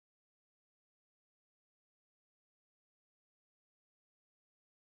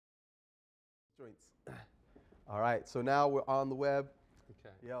joints. All right, so now we're on the web.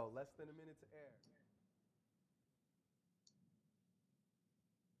 Okay. Yo, less than a minute to air.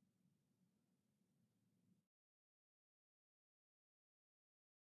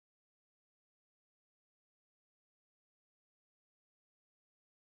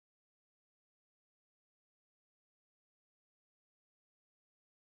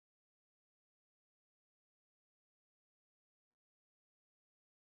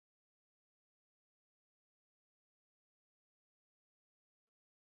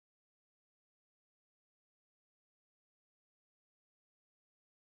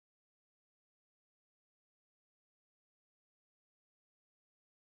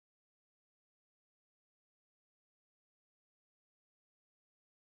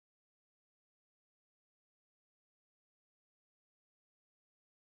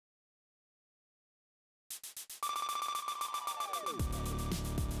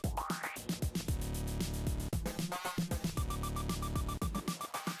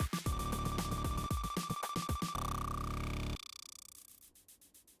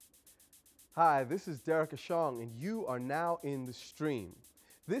 Hi, this is Derek Ashong, and you are now in the stream.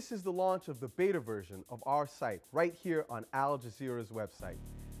 This is the launch of the beta version of our site right here on Al Jazeera's website.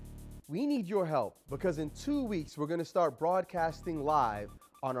 We need your help because in 2 weeks we're going to start broadcasting live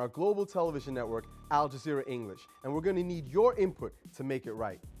on our global television network, Al Jazeera English, and we're going to need your input to make it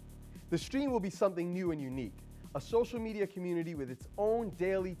right. The stream will be something new and unique, a social media community with its own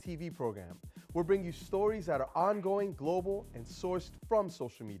daily TV program. We'll bring you stories that are ongoing, global, and sourced from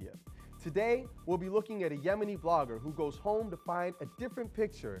social media. Today, we'll be looking at a Yemeni blogger who goes home to find a different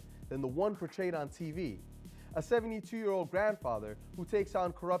picture than the one portrayed on TV. A 72-year-old grandfather who takes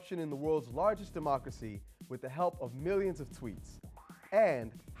on corruption in the world's largest democracy with the help of millions of tweets.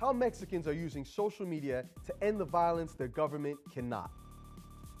 And how Mexicans are using social media to end the violence their government cannot.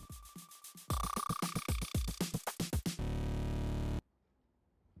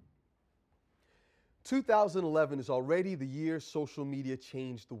 "2011 is already the year social media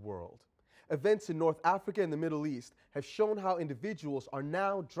changed the world. Events in North Africa and the Middle East have shown how individuals are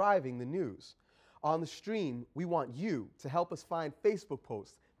now driving the news. On the stream, we want you to help us find Facebook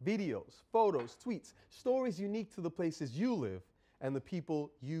posts, videos, photos, tweets, stories unique to the places you live and the people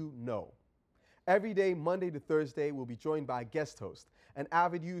you know. Every day, Monday to Thursday, we'll be joined by a guest host, an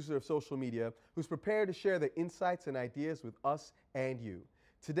avid user of social media who's prepared to share their insights and ideas with us and you.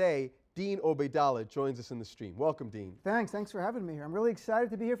 Today, Dean Obeidallah joins us in the stream. Welcome, Dean. Thanks for having me here. I'm really excited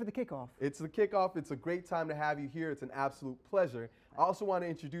to be here for the kickoff. It's the kickoff. It's a great time to have you here. It's an absolute pleasure. I also want to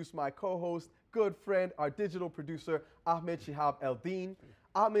introduce my co-host, good friend, our digital producer, Ahmed Shihab Eldin.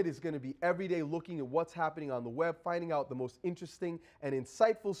 Ahmed is going to be every day looking at what's happening on the web, finding out the most interesting and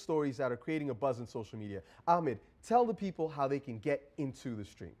insightful stories that are creating a buzz in social media. Ahmed, tell the people how they can get into the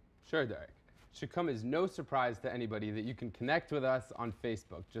stream. Sure, Derek. It should come as no surprise to anybody that you can connect with us on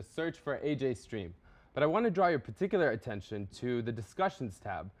Facebook. Just search for AJ Stream. But I want to draw your particular attention to the Discussions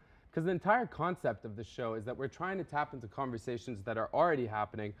tab, because the entire concept of the show is that we're trying to tap into conversations that are already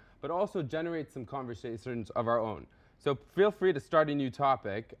happening, but also generate some conversations of our own. So feel free to start a new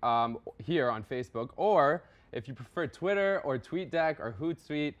topic here on Facebook, or if you prefer Twitter or TweetDeck or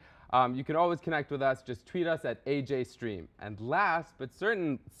Hootsuite, you can always connect with us. Just tweet us at AJ Stream. And last, but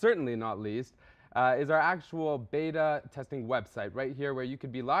certainly not least, is our actual beta testing website right here where you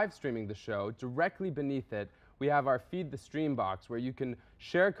could be live streaming the show. Directly beneath it, we have our Feed the Stream box where you can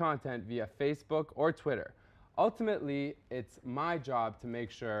share content via Facebook or Twitter. Ultimately, it's my job to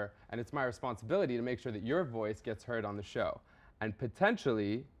make sure, and it's my responsibility to make sure that your voice gets heard on the show, and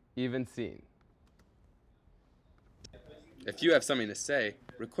potentially even seen. If you have something to say,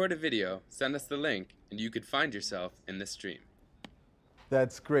 record a video, send us the link, and you could find yourself in the stream.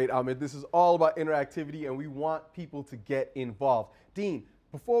 That's great, Ahmed. This is all about interactivity, and we want people to get involved. Dean,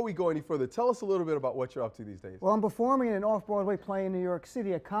 before we go any further, tell us a little bit about what you're up to these days. Well, I'm performing in an off-Broadway play in New York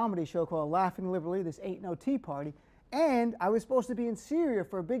City, a comedy show called Laughing Liberally, This Ain't No Tea Party. And I was supposed to be in Syria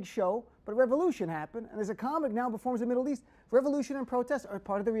for a big show, but a revolution happened, and as a comic now performs in the Middle East. Revolution and protest are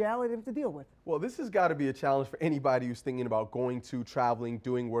part of the reality we have to deal with. Well, this has got to be a challenge for anybody who's thinking about going to, traveling,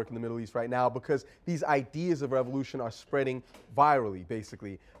 doing work in the Middle East right now, because these ideas of revolution are spreading virally,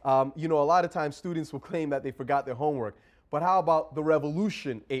 basically. You know, a lot of times students will claim that they forgot their homework, but how about the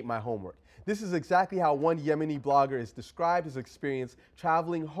revolution ate my homework? This is exactly how one Yemeni blogger has described his experience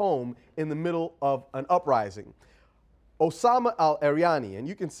traveling home in the middle of an uprising. Osama al-Ariani, and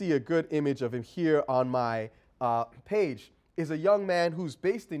you can see a good image of him here on my page, is a young man who's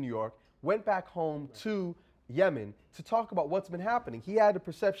based in New York, went back home to Yemen to talk about what's been happening. He had a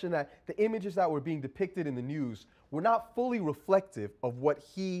perception that the images that were being depicted in the news were not fully reflective of what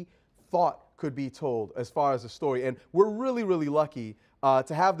he thought could be told as far as a story. And we're really, really lucky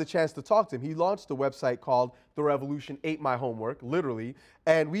to have the chance to talk to him. He launched a website called The Revolution Ate My Homework, literally.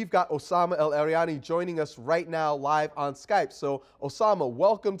 And we've got Osama El Ariani joining us right now live on Skype. So Osama,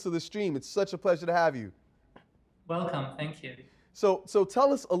 welcome to the stream. It's such a pleasure to have you. Welcome, thank you. So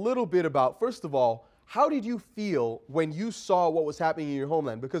tell us a little bit about, first of all, how did you feel when you saw what was happening in your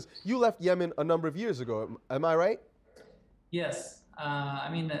homeland? Because you left Yemen a number of years ago, am I right? Yes, I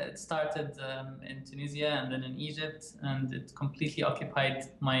mean, it started in Tunisia and then in Egypt, and it completely occupied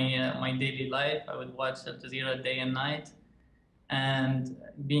my daily life. I would watch Al Jazeera day and night. And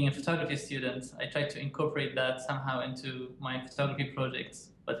being a photography student, I tried to incorporate that somehow into my photography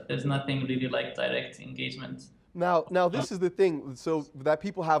projects, but there's nothing really like direct engagement. Now this is the thing, so that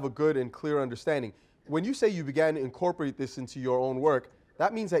people have a good and clear understanding. When you say you began to incorporate this into your own work,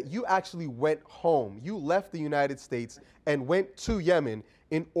 that means that you actually went home. You left the United States and went to Yemen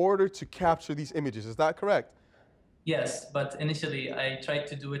in order to capture these images. Is that correct? Yes, but initially I tried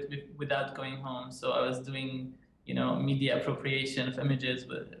to do it without going home. So I was doing, media appropriation of images,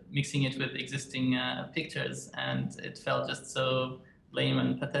 mixing it with existing pictures, and it felt just so lame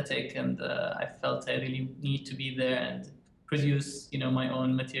and pathetic. And I felt I really need to be there and produce, my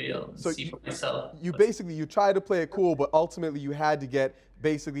own material, and so see for myself. You tried to play it cool, but ultimately you had to get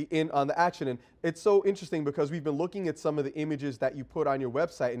basically in on the action. And it's so interesting because we've been looking at some of the images that you put on your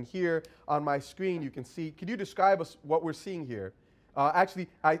website, and here on my screen you can see, could you describe us what we're seeing here? Actually,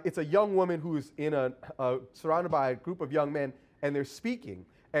 it's a young woman who's in surrounded by a group of young men, and they're speaking.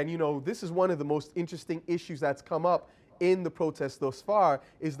 And this is one of the most interesting issues that's come up in the protests thus far,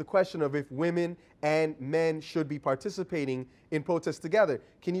 is the question of if women and men should be participating in protests together.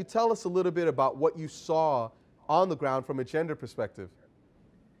 Can you tell us a little bit about what you saw on the ground from a gender perspective?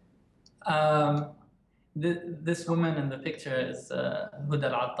 This woman in the picture is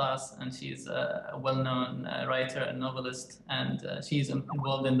Huda Al-Attas, and she's a well-known writer and novelist, and she's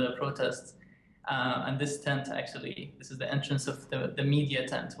involved in the protests. And this tent, actually, this is the entrance of the media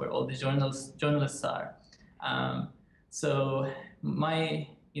tent where all the journalists are. So my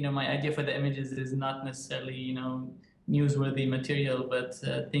idea for the images is not necessarily, newsworthy material, but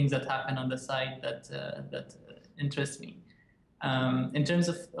things that happen on the site that interest me. In terms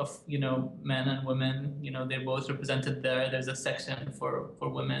of men and women, they're both represented there. There's a section for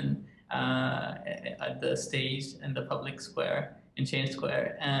women at the stage in the public square, in Change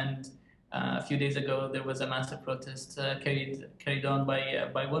Square. And a few days ago, there was a massive protest carried on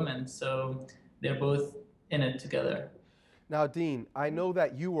by women. So they're both in it together. Now, Dean, I know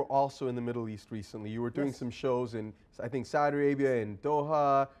that you were also in the Middle East recently. You were doing some shows in, I think, Saudi Arabia and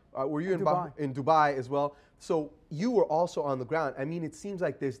Doha. Were you in Dubai as well? So you were also on the ground. I mean, it seems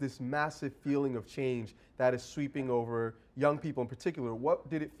like there's this massive feeling of change that is sweeping over young people in particular. What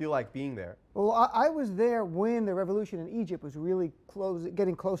did it feel like being there? Well, I was there when the revolution in Egypt was really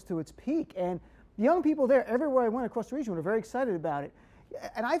getting close to its peak. And the young people there, everywhere I went across the region, were very excited about it.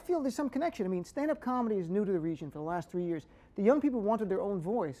 And I feel there's some connection. I mean, stand-up comedy is new to the region for the last 3 years. The young people wanted their own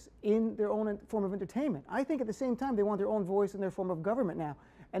voice in their own form of entertainment. I think at the same time they want their own voice in their form of government now.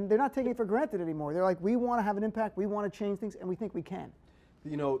 And they're not taking it for granted anymore. They're like, we want to have an impact, we want to change things, and we think we can.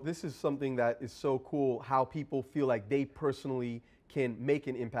 This is something that is so cool, how people feel like they personally can make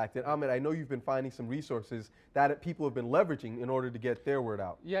an impact. And Ahmed, I know you've been finding some resources that people have been leveraging in order to get their word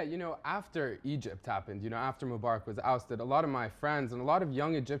out. Yeah, after Egypt happened, after Mubarak was ousted, a lot of my friends and a lot of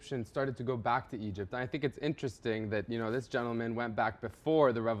young Egyptians started to go back to Egypt. And I think it's interesting that, this gentleman went back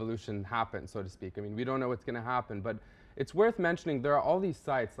before the revolution happened, so to speak. I mean, we don't know what's going to happen, but it's worth mentioning there are all these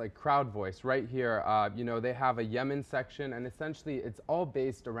sites like Crowd Voice right here. They have a Yemen section, and essentially it's all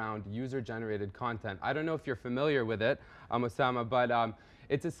based around user-generated content. I don't know if you're familiar with it, Osama, but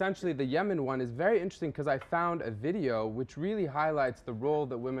it's essentially, the Yemen one is very interesting because I found a video which really highlights the role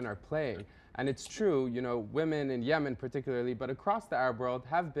that women are playing. And it's true, women in Yemen particularly, but across the Arab world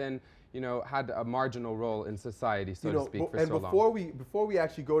have been, had a marginal role in society, so to speak, for so long. Before we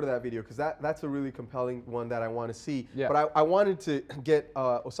actually go to that video, because that's a really compelling one that I want to see, yeah. But I wanted to get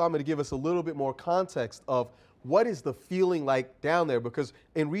Osama to give us a little bit more context of what is the feeling like down there, because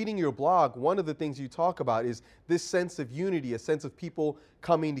in reading your blog, one of the things you talk about is this sense of unity, a sense of people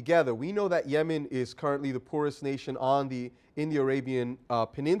coming together. We know that Yemen is currently the poorest nation in the Arabian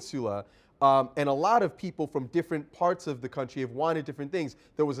Peninsula. And a lot of people from different parts of the country have wanted different things.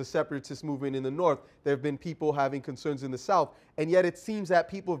 There was a separatist movement in the north. There have been people having concerns in the south. And yet it seems that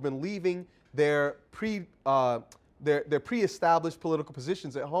people have been leaving their pre-established political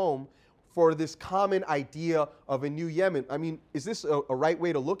positions at home for this common idea of a new Yemen. I mean, is this a right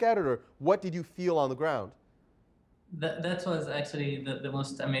way to look at it, or what did you feel on the ground? That was actually the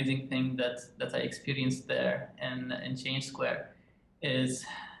most amazing thing that I experienced there in Change Square, is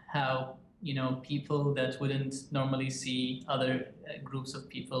how, you know, people that wouldn't normally see other groups of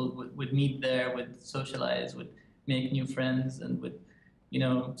people would meet there, would socialize, would make new friends, and would, you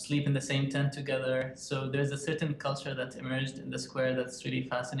know, sleep in the same tent together. So there's a certain culture that emerged in the square that's really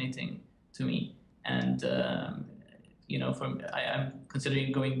fascinating to me. And you know, I'm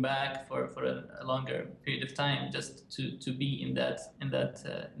considering going back for a longer period of time, just to be in that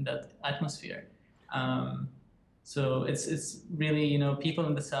atmosphere. So it's really, you know, people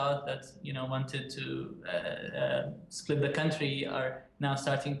in the South that, you know, wanted to split the country are now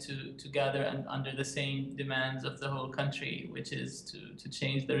starting to gather and under the same demands of the whole country, which is to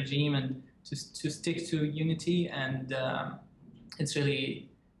change the regime and to stick to unity. And it's really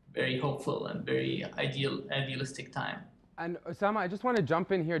very hopeful and very idealistic time. And Osama, I just want to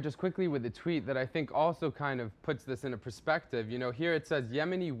jump in here just quickly with a tweet that I think also kind of puts this into perspective. You know, here it says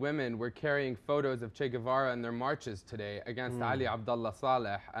Yemeni women were carrying photos of Che Guevara in their marches today against Ali Abdullah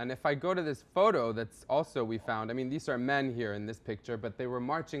Saleh. And if I go to this photo that's also we found, I mean, these are men here in this picture, but they were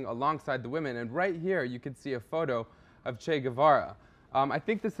marching alongside the women. And right here, you can see a photo of Che Guevara. I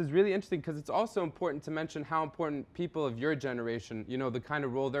think this is really interesting because it's also important to mention how important people of your generation, you know, the kind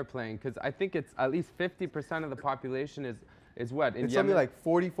of role they're playing. Because I think it's at least 50% of the population is what? In it's Yemen? Something like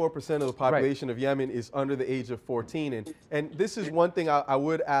 44% of the population of Yemen is under the age of 14. And this is one thing I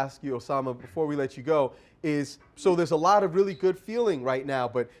would ask you, Osama, before we let you go, is so there's a lot of really good feeling right now,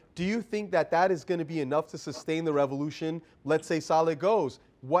 but do you think that that is going to be enough to sustain the revolution? Let's say Saleh goes.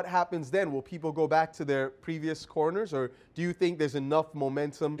 What happens then? Will people go back to their previous corners, or do you think there's enough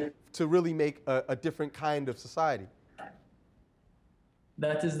momentum to really make a different kind of society?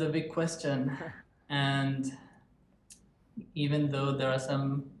 That is the big question. And even though there are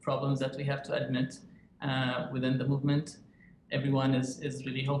some problems that we have to admit within the movement, everyone is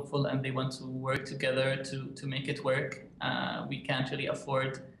really hopeful and they want to work together to make it work. We can't really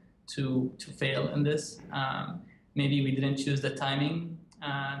afford to fail in this. Maybe we didn't choose the timing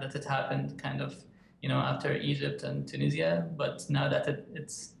that it happened kind of, you know, after Egypt and Tunisia, but now that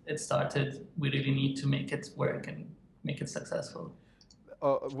it started, we really need to make it work and make it successful.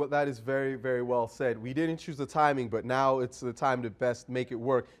 Well, that is very, very well said. We didn't choose the timing, but now it's the time to best make it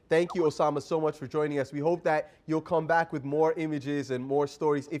work. Thank you, Osama, so much for joining us. We hope that you'll come back with more images and more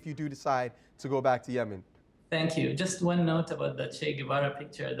stories if you do decide to go back to Yemen. Thank you. Just one note about the Che Guevara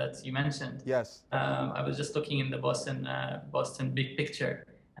picture that you mentioned. Yes. I was just looking in the Boston Big Picture,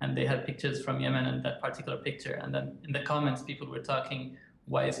 and they had pictures from Yemen and that particular picture. And then in the comments, people were talking,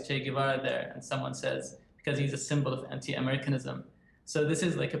 why is Che Guevara there? And someone says, because he's a symbol of anti-Americanism. So this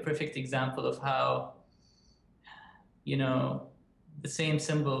is like a perfect example of how, you know, the same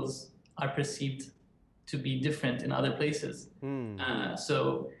symbols are perceived to be different in other places.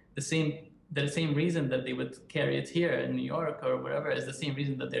 So the same reason that they would carry it here in New York or wherever is the same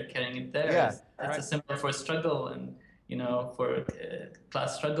reason that they're carrying it there. Yeah. It's a symbol for struggle and, you know, for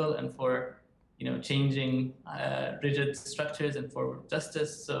class struggle and for, you know, changing rigid structures and for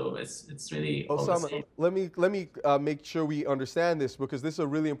justice. So it's really all the same. Osama, let me make sure we understand this, because this is a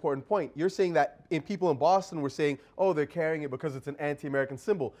really important point. You're saying that people in Boston were saying, oh, they're carrying it because it's an anti-American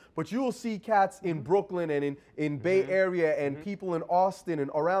symbol. But you will see cats in Brooklyn and in Bay Area and people in Austin and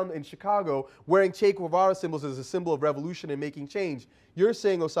around in Chicago wearing Che Guevara symbols as a symbol of revolution and making change. You're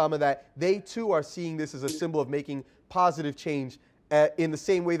saying, Osama, that they too are seeing this as a symbol of making positive change in the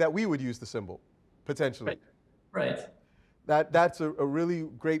same way that we would use the symbol. Potentially. Right. That's a really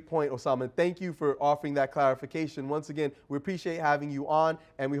great point, Osama. Thank you for offering that clarification. Once again, we appreciate having you on,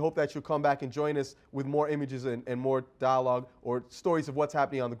 and we hope that you'll come back and join us with more images and more dialogue or stories of what's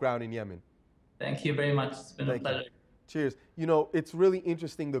happening on the ground in Yemen. Thank you very much. It's been a pleasure. Cheers. You know, it's really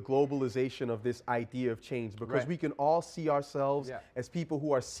interesting, the globalization of this idea of change, because we can all see ourselves as people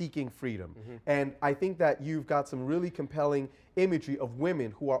who are seeking freedom. And I think that you've got some really compelling imagery of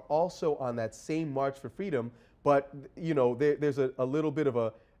women who are also on that same march for freedom, but, you know, there's a little bit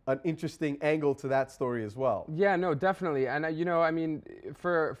of an interesting angle to that story as well. Yeah, no, definitely. And, you know, I mean,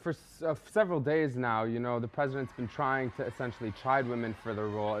 for several days now, you know, the president's been trying to essentially chide women for their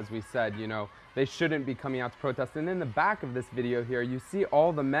role. As we said, you know, they shouldn't be coming out to protest. And in the back of this video here, you see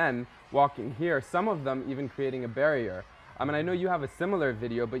all the men walking here, some of them even creating a barrier. I mean, I know you have a similar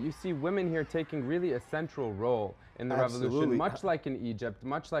video, but you see women here taking really a central role in the revolution, much like in Egypt,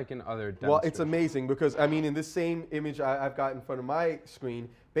 much like in other demonstrations. Well, it's amazing because, I mean, in this same image I've got in front of my screen,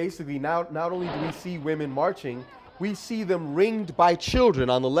 basically not only do we see women marching, we see them ringed by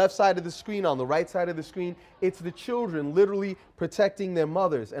children on the left side of the screen, on the right side of the screen. It's the children literally protecting their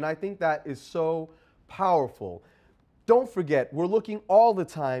mothers. And I think that is so powerful. Don't forget, we're looking all the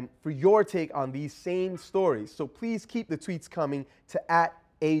time for your take on these same stories. So please keep the tweets coming to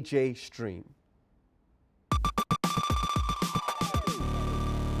 @AJStream.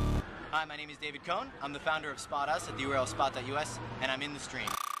 Hi, my name is David Cohn. I'm the founder of Spot Us at the URL spot.us, and I'm in the stream.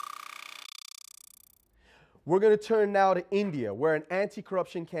 We're going to turn now to India, where an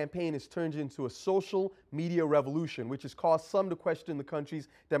anti-corruption campaign has turned into a social media revolution, which has caused some to question the country's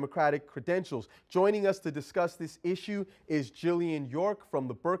democratic credentials. Joining us to discuss this issue is Jillian York from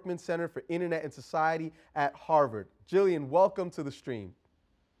the Berkman Center for Internet and Society at Harvard. Jillian, welcome to the stream.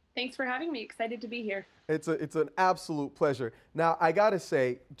 Thanks for having me. Excited to be here. It's an absolute pleasure. Now, I got to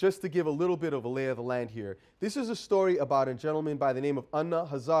say, just to give a little bit of a lay of the land here, this is a story about a gentleman by the name of Anna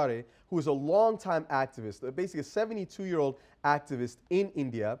Hazare, who is a longtime activist, basically a 72-year-old activist in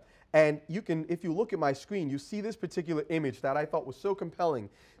India. And you can, if you look at my screen, you see this particular image that I thought was so compelling.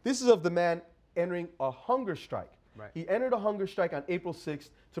 This is of the man entering a hunger strike. Right. He entered a hunger strike on April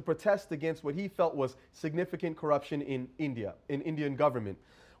 6th to protest against what he felt was significant corruption in India, in Indian government.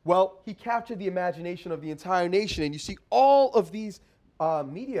 Well, he captured the imagination of the entire nation, and you see all of these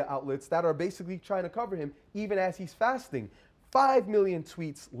media outlets that are basically trying to cover him even as he's fasting. 5 million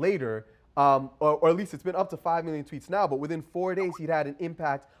tweets later, or at least it's been up to 5 million tweets now, but within 4 days he'd had an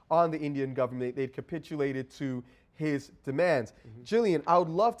impact on the Indian government. They'd capitulated to his demands. Jillian, I would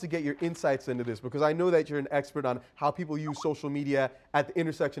love to get your insights into this because I know that you're an expert on how people use social media at the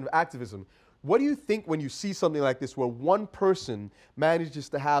intersection of activism. What do you think when you see something like this where one person manages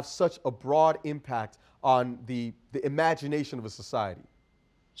to have such a broad impact on the imagination of a society?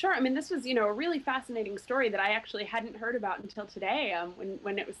 Sure. I mean, this was, a really fascinating story that I actually hadn't heard about until today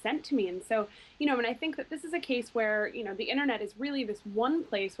when it was sent to me. And so, and I think that this is a case where, the internet is really this one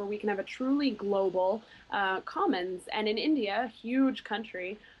place where we can have a truly global commons. And in India, a huge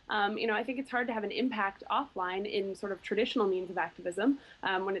country, I think it's hard to have an impact offline in sort of traditional means of activism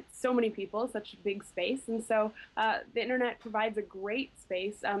when it's so many people, such a big space. And so the internet provides a great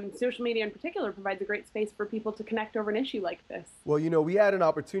space, social media in particular provides a great space for people to connect over an issue like this. Well, we had an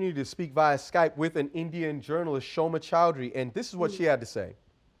opportunity to speak via Skype with an Indian journalist, Shoma Chowdhury, and this is what she had to say.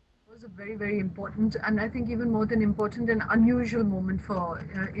 It was a very, very important, and I think even more than important, an unusual moment for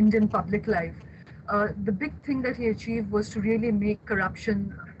Indian public life. The big thing that he achieved was to really make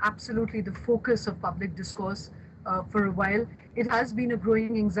corruption absolutely the focus of public discourse for a while. It has been a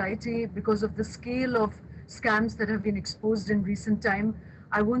growing anxiety because of the scale of scams that have been exposed in recent time.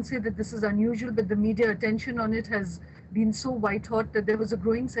 I won't say that this is unusual, but the media attention on it has been so white hot that there was a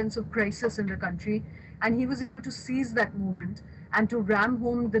growing sense of crisis in the country. And he was able to seize that moment and to ram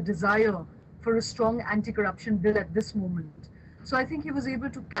home the desire for a strong anti-corruption bill at this moment. So I think he was able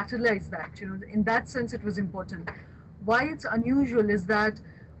to catalyze that, in that sense it was important. Why it's unusual is that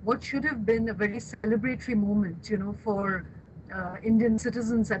what should have been a very celebratory moment, for Indian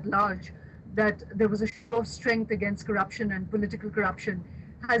citizens at large, that there was a show of strength against corruption and political corruption,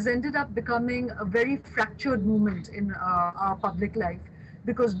 has ended up becoming a very fractured moment in our public life,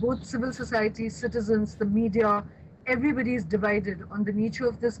 because both civil society, citizens, the media, everybody is divided on the nature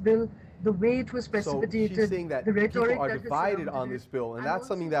of this bill, the way it was precipitated, so she's saying that the rhetoric people are that divided on this bill, and that's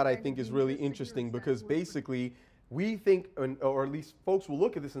something that I think is really interesting because basically we think, or at least folks will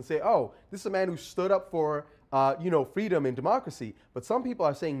look at this and say, oh, this is a man who stood up for freedom and democracy. But some people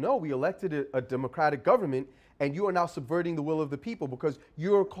are saying, no, we elected a democratic government and you are now subverting the will of the people because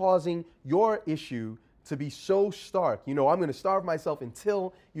you're causing your issue to be so stark. I'm going to starve myself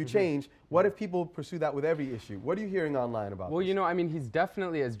until you change. What if people pursue that with every issue? What are you hearing online about this? Well, I mean, he's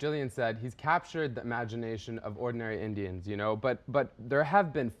definitely, as Jillian said, he's captured the imagination of ordinary Indians, but there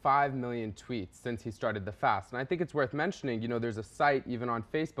have been 5 million tweets since he started the fast. And I think it's worth mentioning, there's a site even on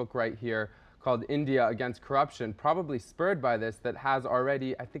Facebook right here called India Against Corruption, probably spurred by this, that has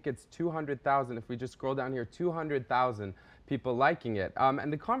already, I think it's 200,000, if we just scroll down here, 200,000 people liking it.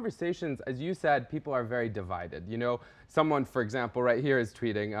 And the conversations, as you said, people are very divided. Someone, for example, right here is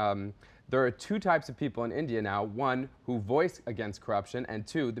tweeting, there are 2 types of people in India now. 1, who voice against corruption, and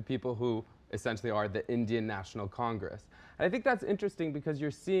 2, the people who essentially are the Indian National Congress. And I think that's interesting because you're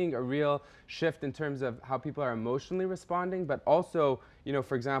seeing a real shift in terms of how people are emotionally responding, but also,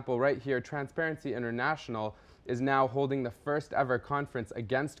 for example, right here, Transparency International is now holding the first ever conference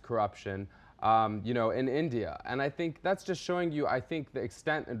against corruption in India. And I think that's just showing you, the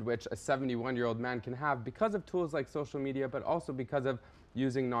extent at which a 71-year-old man can have because of tools like social media, but also because of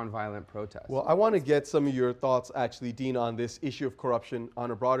using nonviolent protests. Well, I want to get some of your thoughts, actually, Dean, on this issue of corruption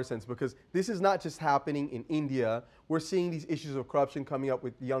on a broader sense, because this is not just happening in India. We're seeing these issues of corruption coming up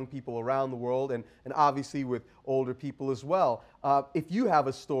with young people around the world and obviously with older people as well. If you have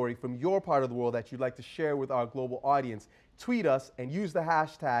a story from your part of the world that you'd like to share with our global audience, tweet us and use the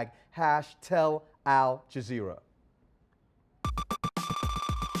hashtag #TellAlJazeera.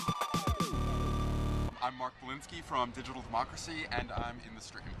 I'm Mark Belinsky from Digital Democracy, and I'm in the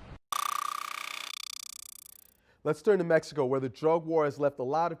stream. Let's turn to Mexico, where the drug war has left a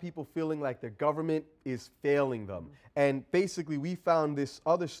lot of people feeling like their government is failing them. And basically, we found this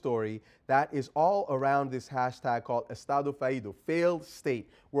other story that is all around this hashtag called estadofallido, failed state,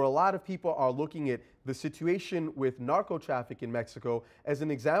 where a lot of people are looking at the situation with narco traffic in Mexico as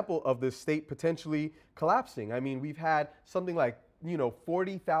an example of the state potentially collapsing. I mean, we've had something like,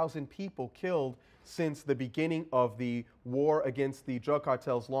 40,000 people killed since the beginning of the war against the drug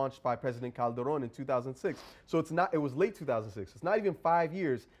cartels launched by President Calderon in 2006. So it was late 2006. It's not even 5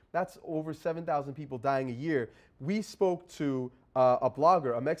 years. That's over 7,000 people dying a year. We spoke to a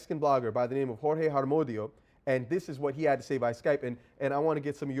Mexican blogger by the name of Jorge Harmodio, and this is what he had to say by Skype. And I want to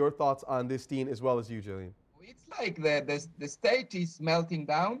get some of your thoughts on this, Dean, as well as you, Jillian. It's like the state is melting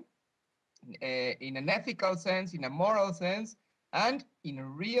down in an ethical sense, in a moral sense, and in a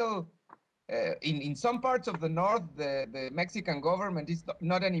real in some parts of the north, the Mexican government is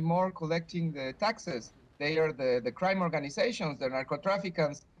not anymore collecting the taxes. They are the crime organizations, the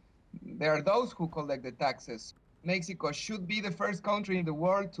narco-traffickers. They are those who collect the taxes. Mexico should be the first country in the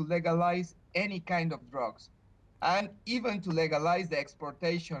world to legalize any kind of drugs, and even to legalize the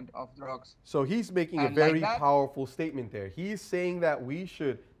exportation of drugs. So he's making a very powerful statement there. He's saying that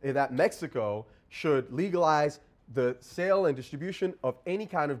that Mexico should legalize the sale and distribution of any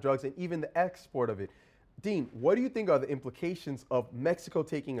kind of drugs and even the export of it. Dean, what do you think are the implications of Mexico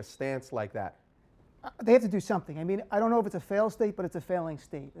taking a stance like that? They have to do something. I mean, I don't know if it's a failed state, but it's a failing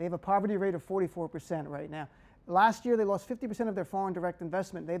state. They have a poverty rate of 44% right now. Last year, they lost 50% of their foreign direct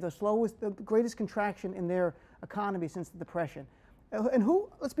investment. They have the greatest contraction in their economy since the Depression. And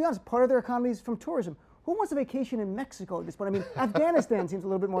let's be honest, part of their economy is from tourism. Who wants a vacation in Mexico at this point? I mean, Afghanistan seems a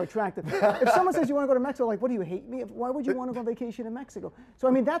little bit more attractive. If someone says you want to go to Mexico, like, what do you hate me? Why would you want to go on vacation in Mexico? So,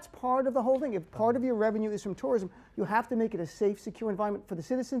 I mean, that's part of the whole thing. If part of your revenue is from tourism, you have to make it a safe, secure environment for the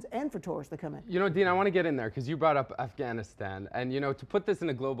citizens and for tourists to come in. Dean, I want to get in there because you brought up Afghanistan. And, to put this in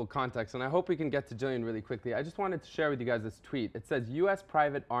a global context, and I hope we can get to Jillian really quickly, I just wanted to share with you guys this tweet. It says U.S.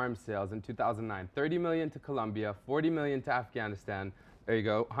 private arms sales in 2009, 30 million to Colombia, 40 million to Afghanistan. There you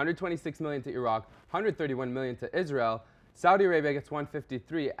go, 126 million to Iraq, 131 million to Israel, Saudi Arabia gets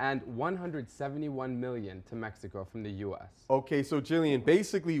 153, and 171 million to Mexico from the U.S. Okay, so Jillian,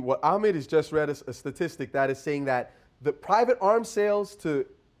 basically what Ahmed has just read is a statistic that is saying that the private arms sales to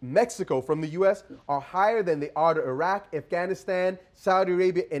Mexico from the U.S. are higher than they are to Iraq, Afghanistan, Saudi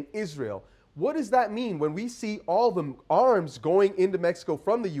Arabia, and Israel. What does that mean when we see all the arms going into Mexico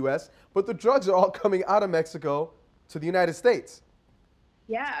from the U.S., but the drugs are all coming out of Mexico to the United States?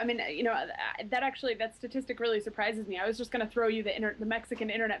 Yeah, I mean, that statistic really surprises me. I was just going to throw you the Mexican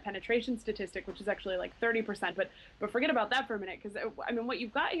internet penetration statistic, which is actually like 30%, but forget about that for a minute, because I mean, what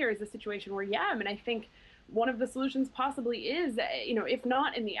you've got here is a situation where, yeah, I mean, I think one of the solutions possibly is, if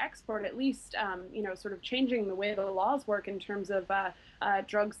not in the export, at least, sort of changing the way the laws work in terms of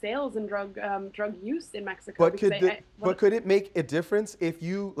drug sales and drug use in Mexico. But could it make a difference if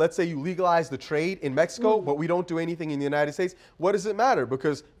let's say you legalize the trade in Mexico, but we don't do anything in the United States? What does it matter?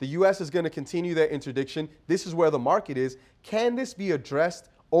 Because the U.S. is going to continue their interdiction. This is where the market is. Can this be addressed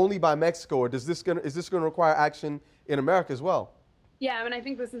only by Mexico, or is this going to require action in America as well? Yeah, I mean, I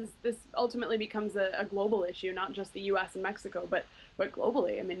think this ultimately becomes a global issue, not just the U.S. and Mexico, but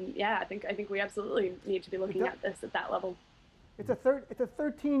globally. I mean, yeah, I think we absolutely need to be looking at this at that level. It's a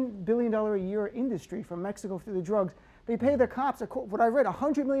 $13 billion a year industry from Mexico through the drugs. They pay their cops, what I read,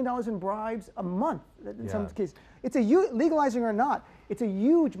 $100 million in bribes a month in some cases. It's legalizing or not, it's a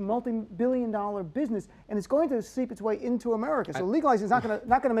huge multi-billion-dollar business, and it's going to seep its way into America. So legalizing is not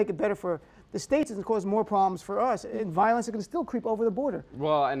going to make it better for the states. It's going to cause more problems for us, and violence is going to still creep over the border.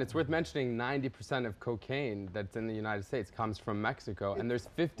 Well, and it's worth mentioning 90% of cocaine that's in the United States comes from Mexico, and there's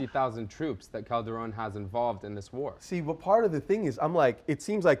 50,000 troops that Calderon has involved in this war. See, but part of the thing is, it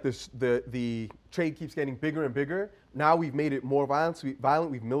seems like the trade keeps getting bigger and bigger. Now we've made it more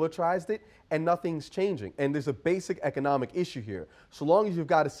violent, we've militarized it, and nothing's changing. And there's a basic economic issue here. So long as you've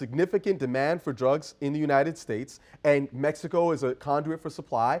got a significant demand for drugs in the United States, and Mexico is a conduit for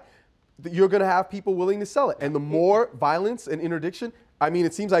supply, you're going to have people willing to sell it. And the more violence and interdiction, I mean,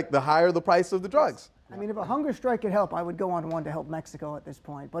 it seems like the higher the price of the drugs. I mean, if a hunger strike could help, I would go on one to help Mexico at this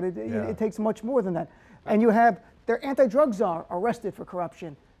point. But it takes much more than that. And you have their anti-drug czar arrested for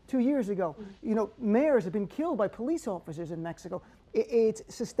corruption 2 years ago. You know, mayors have been killed by police officers in Mexico. It's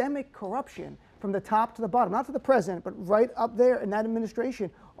systemic corruption from the top to the bottom, not to the president, but right up there in that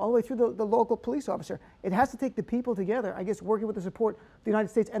administration, all the way through the local police officer. It has to take the people together, I guess, working with the support of the United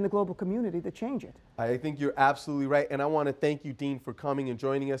States and the global community to change it. I think you're absolutely right. And I want to thank you, Dean, for coming and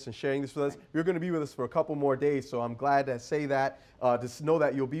joining us and sharing this with us. You're going to be with us for a couple more days, so I'm glad to say that, to know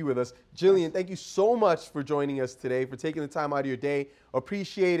that you'll be with us. Jillian, thank you so much for joining us today, for taking the time out of your day.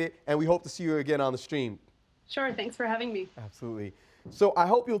 Appreciate it, and we hope to see you again on the stream. Sure, thanks for having me. Absolutely. So I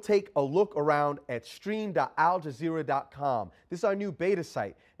hope you'll take a look around at stream.aljazeera.com. This is our new beta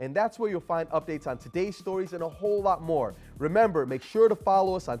site, and that's where you'll find updates on today's stories and a whole lot more. Remember, make sure to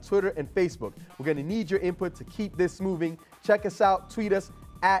follow us on Twitter and Facebook. We're going to need your input to keep this moving. Check us out, tweet us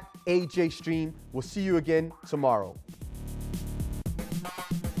at AJStream. We'll see you again tomorrow.